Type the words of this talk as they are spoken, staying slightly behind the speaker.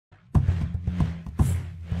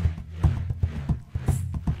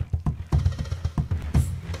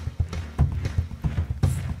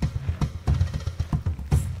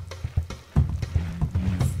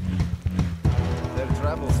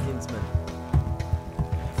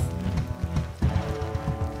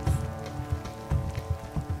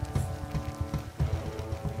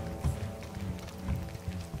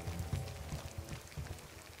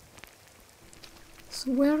So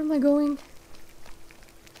where am I going?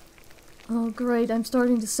 Oh great, I'm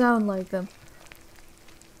starting to sound like them.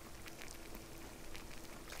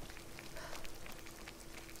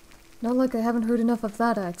 Not like I haven't heard enough of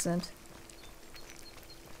that accent.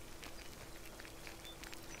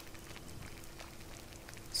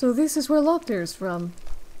 So this is where Lockdear's from.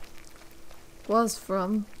 Was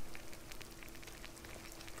from.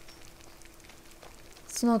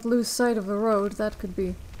 Let's not lose sight of the road, that could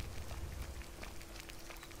be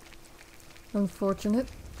unfortunate.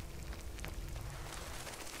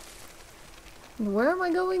 And where am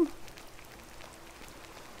I going?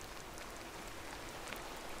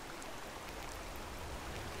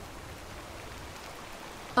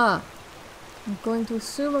 Ah. I'm going to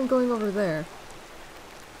assume I'm going over there.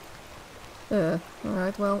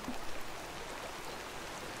 Alright, well.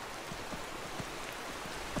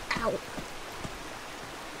 Ow.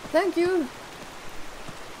 Thank you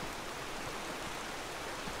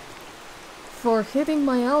for hitting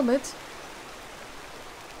my helmet.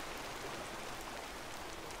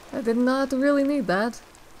 I did not really need that.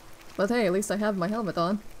 But hey, at least I have my helmet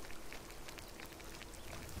on.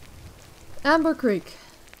 Amber Creek.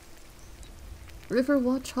 River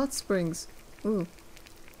Watch Hot Springs. Ooh.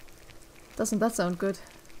 Doesn't that sound good?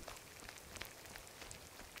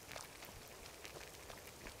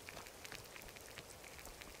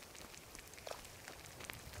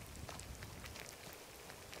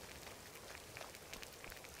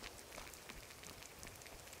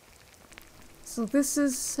 So this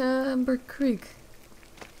is Amber Creek.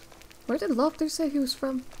 Where did Lockdear say he was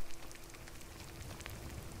from?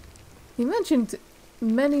 He mentioned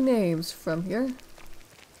many names from here.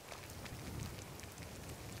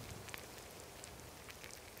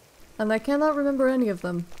 And I cannot remember any of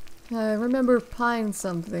them. I remember Pine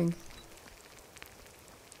something.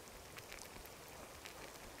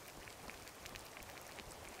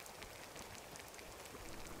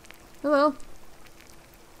 Hello.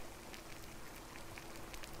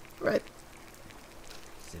 Right.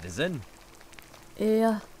 Citizen?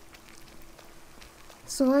 Yeah.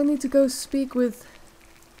 So I need to go speak with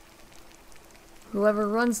whoever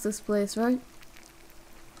runs this place, right?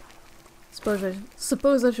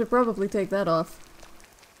 Suppose I should probably take that off.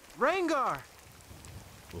 Rengar!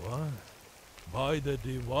 What? By the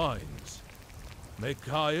divines.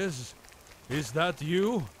 Micaias? Is that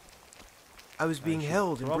you? I was being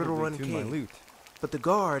held in Brittle Run Cave, but the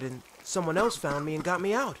guard and someone else found me and got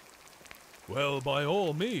me out. Well, by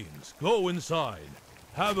all means, go inside.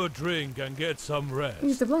 Have a drink and get some rest.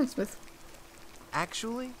 He's the blacksmith.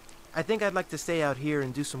 Actually, I think I'd like to stay out here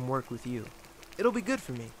and do some work with you. It'll be good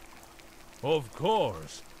for me. Of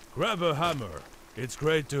course. Grab a hammer. It's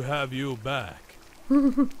great to have you back.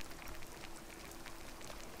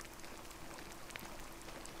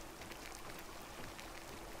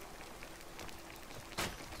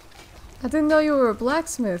 I didn't know you were a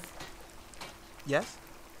blacksmith. Yes?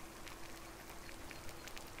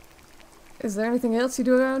 Is there anything else you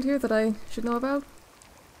do around here that I should know about?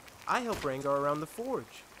 I help Rengar around the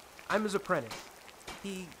forge. I'm his apprentice.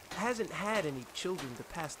 He hasn't had any children to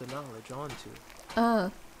pass the knowledge on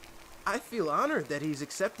to. I feel honored that he's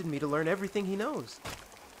accepted me to learn everything he knows.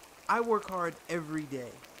 I work hard every day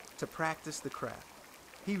to practice the craft.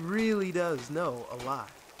 He really does know a lot.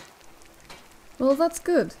 Well, that's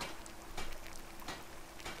good.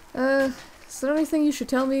 Is there anything you should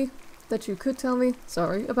tell me, that you could tell me,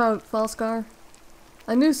 sorry, about Falskaar?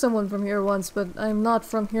 I knew someone from here once, but I'm not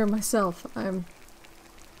from here myself. I'm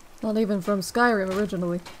not even from Skyrim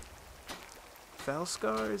originally.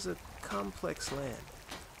 Falskaar is a complex land.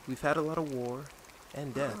 We've had a lot of war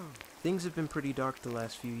and death. Things have been pretty dark the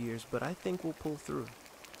last few years, but I think we'll pull through.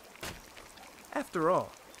 After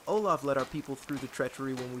all, Olaf led our people through the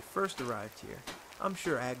treachery when we first arrived here. I'm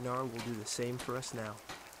sure Agnar will do the same for us now.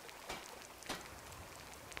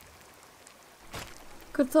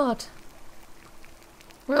 Good thought.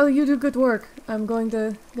 Well, you do good work. I'm going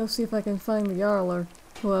to go see if I can find the Jarl or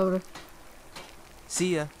whoever.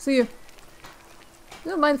 See ya. See you.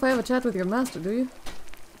 You don't mind if I have a chat with your master, do you?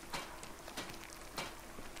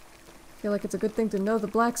 Feel like it's a good thing to know the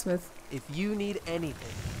blacksmith. If you need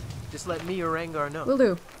anything, just let me or Rengar know. Will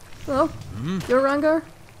do. Hello? You're Rengar?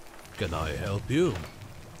 Can I help you?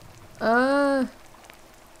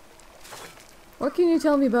 What can you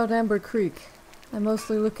tell me about Amber Creek? I'm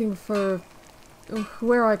mostly looking for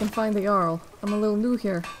where I can find the Jarl. I'm a little new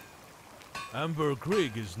here. Amber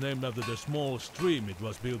Creek is named after the small stream it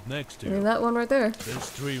was built next to. You mean that one right there? This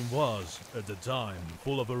stream was, at the time,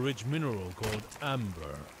 full of a rich mineral called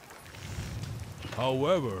amber.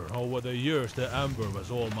 However, over the years the amber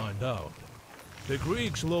was all mined out. The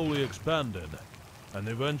creek slowly expanded, and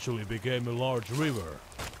eventually became a large river,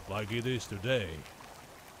 like it is today.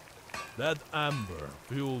 That amber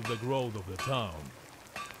fueled the growth of the town.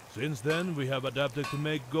 Since then, we have adapted to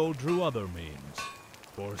make gold through other means.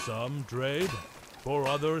 For some, trade, for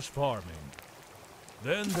others, farming.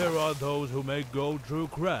 Then there are those who make gold through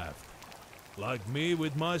craft, like me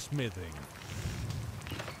with my smithing.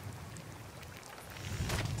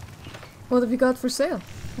 What have you got for sale?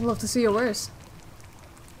 I'd love to see your wares.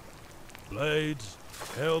 Blades,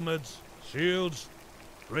 helmets, shields,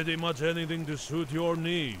 pretty much anything to suit your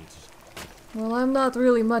needs. Well, I'm not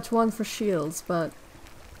really much one for shields, but...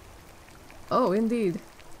 Oh, indeed.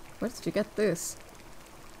 Where did you get this?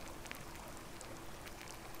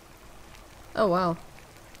 Oh, wow.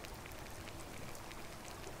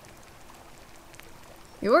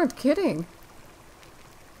 You weren't kidding.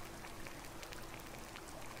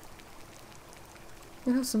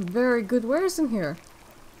 You have some very good wares in here.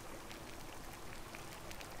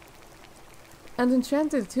 And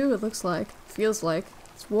enchanted too, it looks like. Feels like.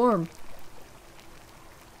 It's warm.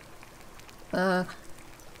 I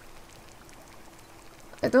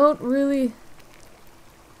don't really...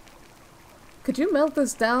 Could you melt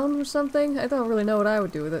this down or something? I don't really know what I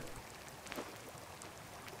would do with it.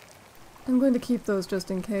 I'm going to keep those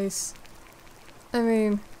just in case. I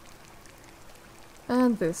mean...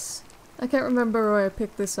 And this. I can't remember where I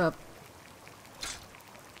picked this up.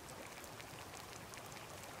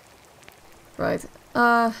 Right.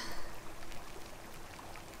 Well,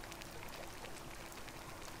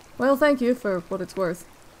 thank you for what it's worth.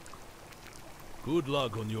 Good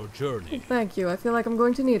luck on your journey. Thank you. I feel like I'm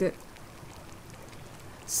going to need it.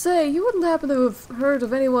 Say, you wouldn't happen to have heard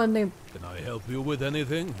of anyone named... Can I help you with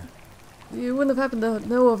anything? You wouldn't have happened to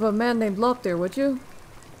know of a man named Lopter, would you?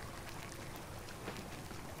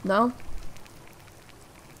 No?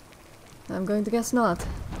 I'm going to guess not.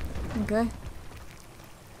 Okay.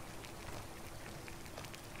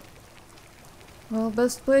 Well,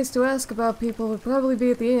 best place to ask about people would probably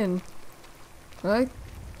be at the inn. Right?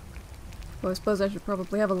 Well, I suppose I should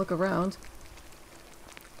probably have a look around.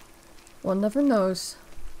 One never knows.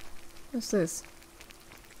 What's this?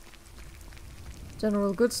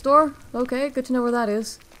 General goods store? Okay, good to know where that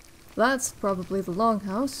is. That's probably the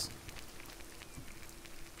longhouse.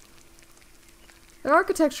 Their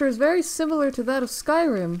architecture is very similar to that of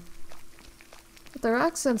Skyrim, but their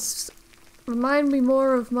accents remind me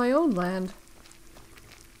more of my own land.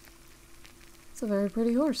 It's a very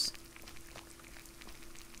pretty horse.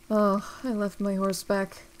 Oh, I left my horse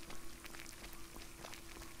back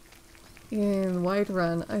in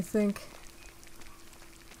Whiterun, I think.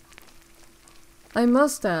 I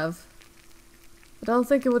must have. I don't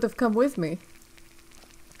think it would have come with me.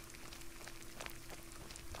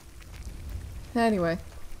 Anyway.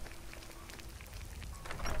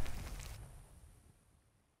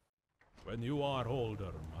 When you are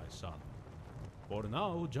older, my son. For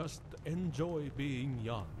now, just enjoy being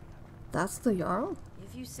young. That's the Jarl?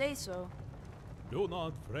 If you say so. Do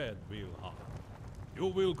not fret, Wilhelm. You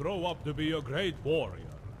will grow up to be a great warrior.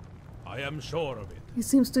 I am sure of it. He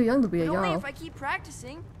seems too young to be a But only Jarl. if I keep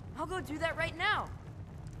practicing. I'll go do that right now.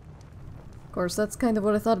 Of course, that's kind of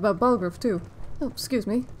what I thought about Balgruuf too. Oh, excuse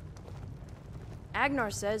me.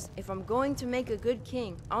 Agnar says if I'm going to make a good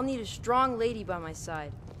king, I'll need a strong lady by my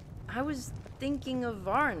side. I was thinking of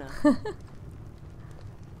Varna.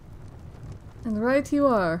 And right you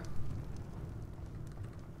are.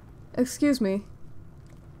 Excuse me.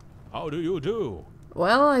 How do you do?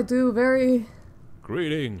 Well, I do very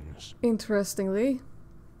Greetings. interestingly.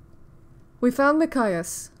 We found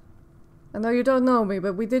Micaias. I know you don't know me,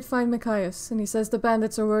 but we did find Micaias, and he says the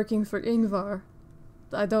bandits are working for Ingvar.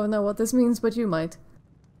 I don't know what this means, but you might.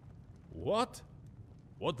 What?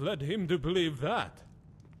 What led him to believe that?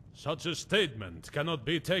 Such a statement cannot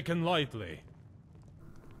be taken lightly.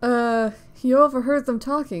 He overheard them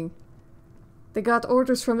talking. They got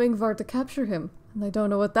orders from Ingvar to capture him, and I don't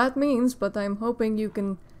know what that means, but I'm hoping you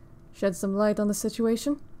can shed some light on the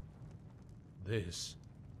situation. This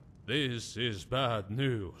is bad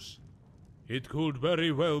news. It could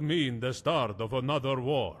very well mean the start of another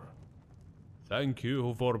war. Thank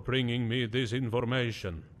you for bringing me this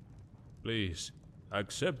information. Please,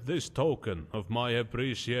 accept this token of my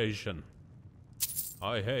appreciation.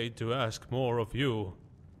 I hate to ask more of you.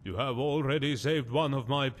 You have already saved one of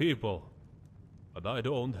my people. But I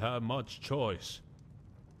don't have much choice.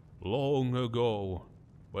 Long ago,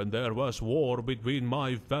 when there was war between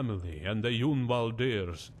my family and the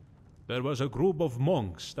Unnvaldrs, there was a group of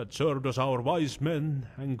monks that served as our wise men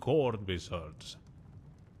and court wizards.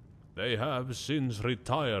 They have since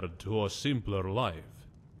retired to a simpler life,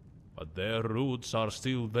 but their roots are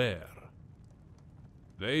still there.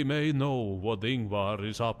 They may know what Ingvar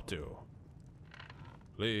is up to.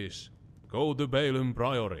 Please, go to Balin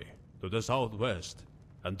Priory, to the southwest,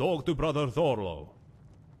 and talk to Brother Thorlo.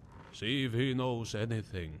 See if he knows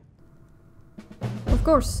anything. Of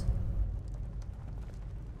course.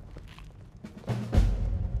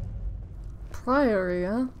 Priory,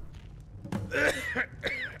 huh?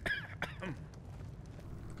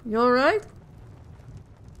 You alright?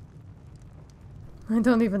 I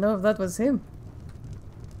don't even know if that was him.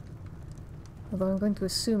 Although I'm going to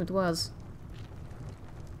assume it was.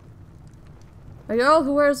 A Jarl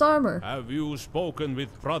who wears armor. Have you spoken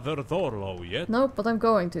with Brother Thorlo yet? Nope, but I'm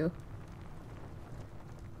going to.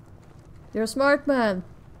 You're a smart man.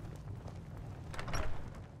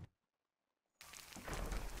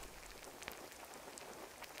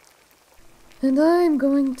 And I'm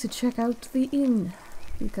going to check out the inn,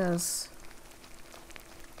 because...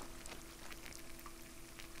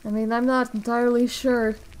 I mean, I'm not entirely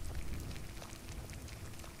sure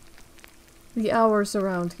the hours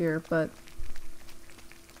around here, but...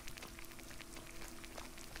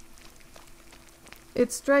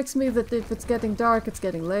 It strikes me that if it's getting dark, it's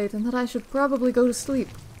getting late, and that I should probably go to sleep.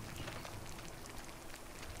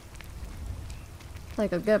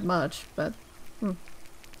 Like, I'll get much, but... Well,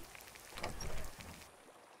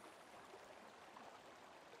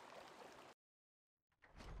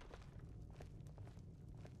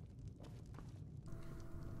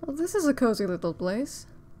 this is a cozy little place.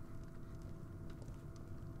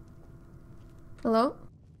 Hello?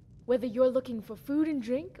 Whether you're looking for food and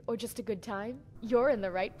drink or just a good time, you're in the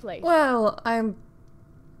right place. Well, I'm...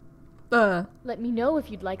 Let me know if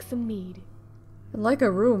you'd like some mead. I like a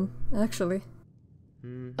room, actually.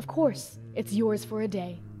 Of course, it's yours for a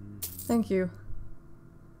day. Thank you.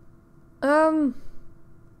 Do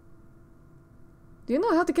you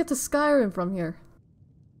know how to get to Skyrim from here?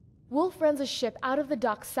 Wolf runs a ship out of the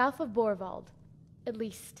docks south of Borvald. At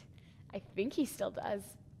least, I think he still does.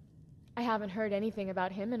 I haven't heard anything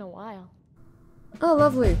about him in a while. Oh,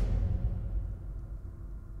 lovely.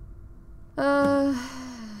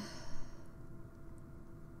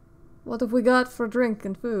 What have we got for drink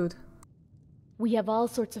and food? We have all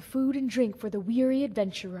sorts of food and drink for the weary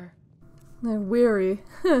adventurer. They're weary.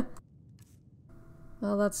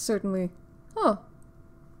 Well, that's certainly... Oh.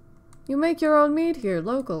 You make your own mead here,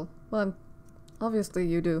 local. Well, obviously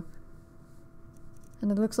you do.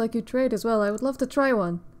 And it looks like you trade as well. I would love to try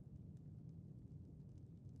one.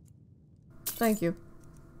 Thank you.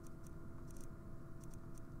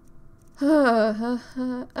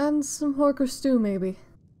 And some horker stew, maybe.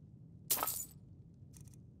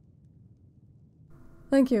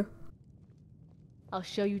 Thank you. I'll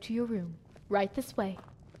show you to your room. Right this way.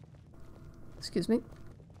 Excuse me.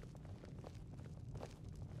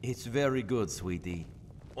 It's very good, sweetie.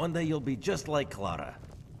 One day you'll be just like Clara.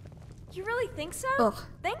 You really think so? Ugh.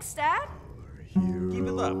 Thanks, Dad. Keep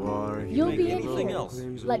it up. You'll be in anything here. else.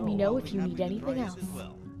 Let me know if you need anything else.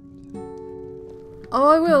 Oh,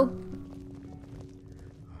 I will.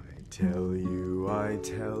 I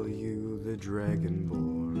tell you, the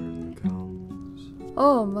Dragonborn comes.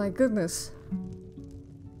 Oh my goodness.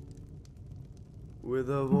 With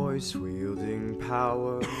a voice wielding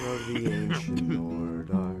power of the ancient Nord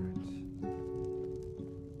art.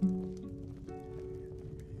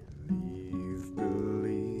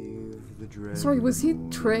 Believe the Dragonborn. Sorry, was he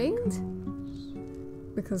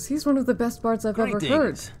trained? Because he's one of the best bards I've ever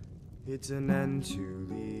heard. It's an end to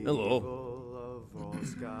the Hello. evil of all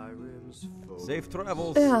Skyrim's foes. Safe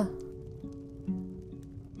travels. Yeah.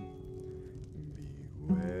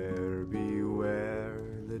 Beware, beware,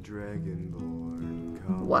 the Dragonborn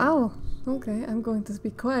comes. Wow. Okay, I'm going to be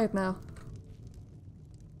quiet now.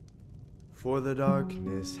 For the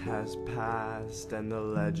darkness has passed and the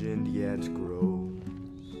legend yet grows.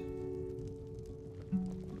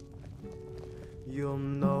 You'll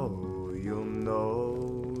know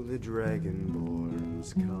the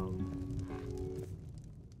Dragonborns come.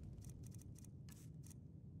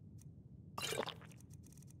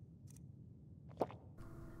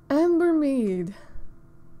 Amber mead.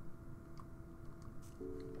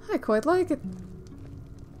 I quite like it.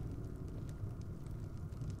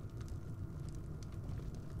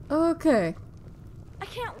 Okay. I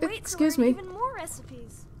can't wait Excuse to learn me. even more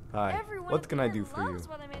recipes. Hi, Everyone what at can the I inn do for you? loves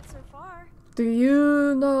what I made so far. Do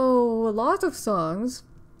you know a lot of songs?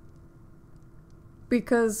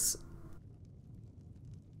 Because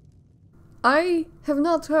I have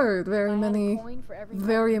not heard very many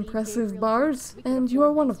very impressive bards, and you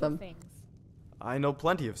are one of them. I know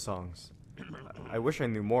plenty of songs. I wish I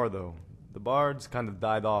knew more though. The bards kind of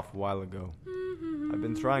died off a while ago. I've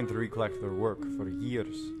been trying to recollect their work for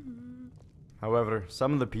years. However,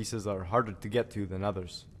 some of the pieces are harder to get to than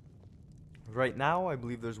others. Right now, I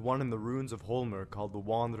believe there's one in the ruins of Holmer called the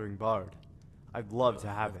Wandering Bard. I'd love to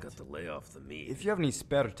have it. Got to lay off the meat. If you have any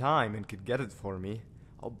spare time and could get it for me,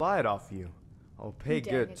 I'll buy it off you. I'll pay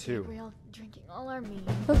Dang good it, too. Gabriel, drinking all our mead.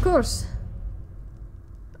 Of course.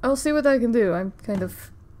 I'll see what I can do. I'm kind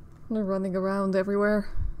of running around everywhere,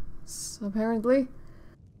 apparently.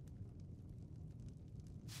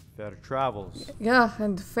 Fair travels. Yeah,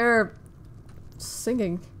 and fair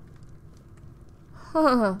singing.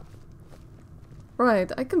 Haha.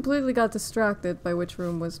 Right, I completely got distracted by which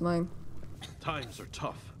room was mine. Times are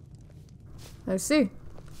tough. I see.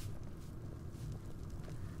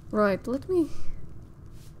 Right, let me...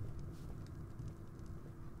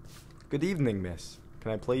 Good evening, miss.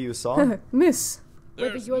 Can I play you a song? Miss.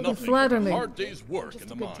 Whether There's you're the nothing flatter but me. a hard day's work just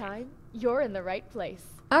in a the good mine. time, you're in the right place.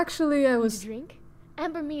 Actually, I Need was... a drink?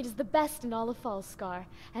 Amber mead is the best in all of Falskaar,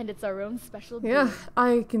 and it's our own special Yeah, brew.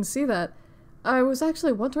 I can see that. I was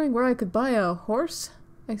actually wondering where I could buy a horse.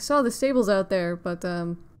 I saw the stables out there, but,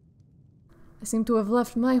 I seem to have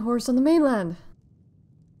left my horse on the mainland.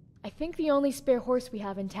 I think the only spare horse we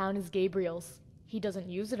have in town is Gabriel's. He doesn't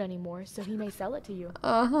use it anymore, so he may sell it to you.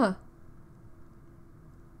 Uh-huh.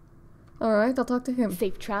 Alright, I'll talk to him.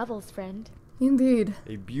 Safe travels, friend. Indeed.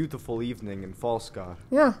 A beautiful evening in Falskaar.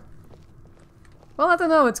 Yeah. Well, I don't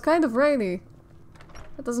know, it's kind of rainy.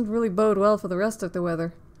 That doesn't really bode well for the rest of the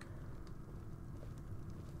weather.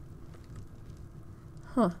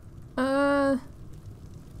 Huh.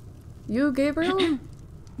 You Gabriel?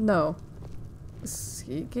 No. Is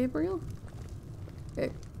he Gabriel?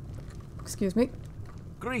 Excuse me.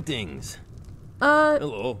 Greetings. Are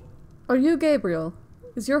Hello. you Gabriel?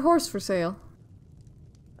 Is your horse for sale?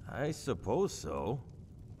 I suppose so.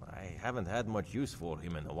 I haven't had much use for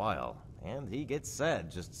him in a while, and he gets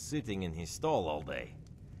sad just sitting in his stall all day.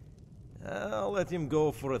 I'll let him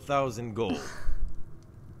go for 1,000 gold.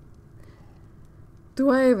 Do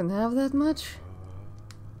I even have that much?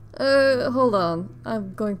 Hold on.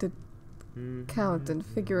 I'm going to count and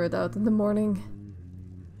figure it out in the morning.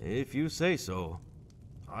 If you say so.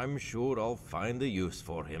 I'm sure I'll find a use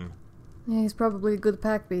for him. Yeah, he's probably a good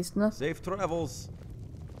pack beast, no? Safe travels.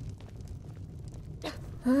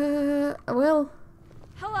 Well,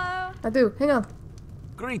 Hello. I do. Hang on.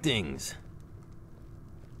 Greetings.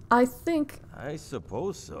 I think... I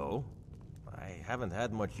suppose so. I haven't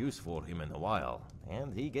had much use for him in a while,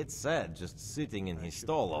 and he gets sad just sitting in his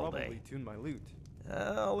stall all day. Probably tune my lute.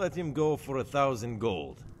 I'll let him go for 1,000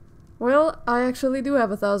 gold. Well, I actually do have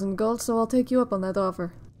 1,000 gold, so I'll take you up on that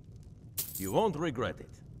offer. You won't regret it.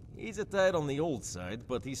 He's a tad on the old side,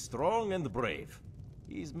 but he's strong and brave.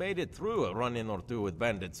 He's made it through a run-in or two with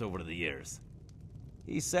bandits over the years.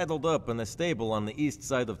 He's saddled up in a stable on the east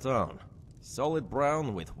side of town. Solid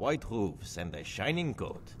brown with white hooves and a shining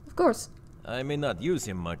coat. Of course. I may not use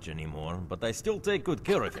him much anymore, but I still take good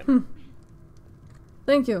care of him.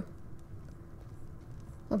 Thank you.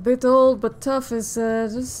 A bit old, but tough is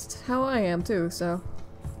just how I am too, so...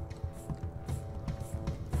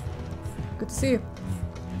 Good to see you.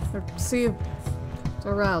 Or see you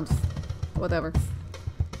around. Whatever.